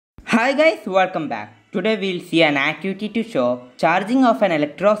Hi guys, welcome back. Today we'll see an activity to show charging of an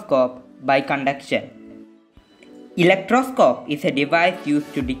electroscope by conduction. Electroscope is a device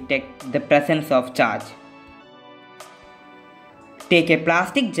used to detect the presence of charge. Take a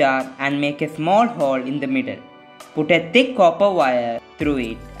plastic jar and make a small hole in the middle. Put a thick copper wire through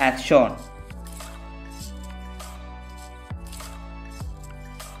it as shown.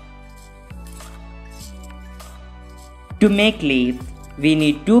 To make leaves, we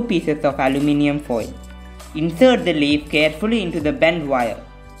need 2 pieces of aluminium foil. Insert the leaf carefully into the bent wire.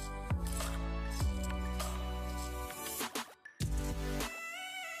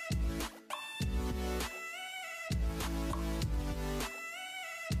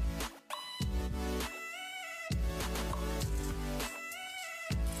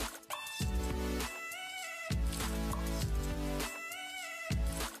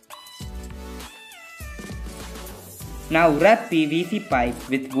 Now wrap PVC pipe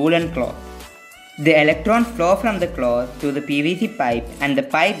with woolen cloth. The electrons flow from the cloth to the PVC pipe and the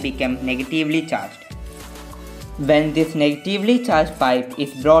pipe becomes negatively charged. When this negatively charged pipe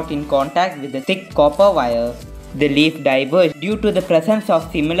is brought in contact with the thick copper wire, the leaf diverges due to the presence of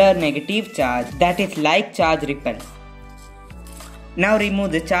similar negative charge, that is like charge ripple. Now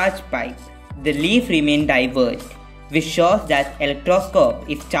remove the charged pipe. The leaf remains diverged, which shows that electroscope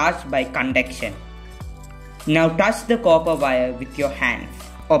is charged by conduction. Now touch the copper wire with your hands.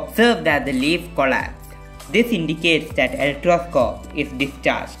 Observe that the leaf collapsed. This indicates that electroscope is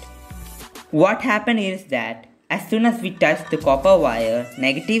discharged. What happened is that as soon as we touch the copper wire,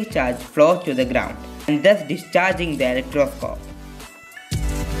 negative charge flows to the ground and thus discharging the electroscope.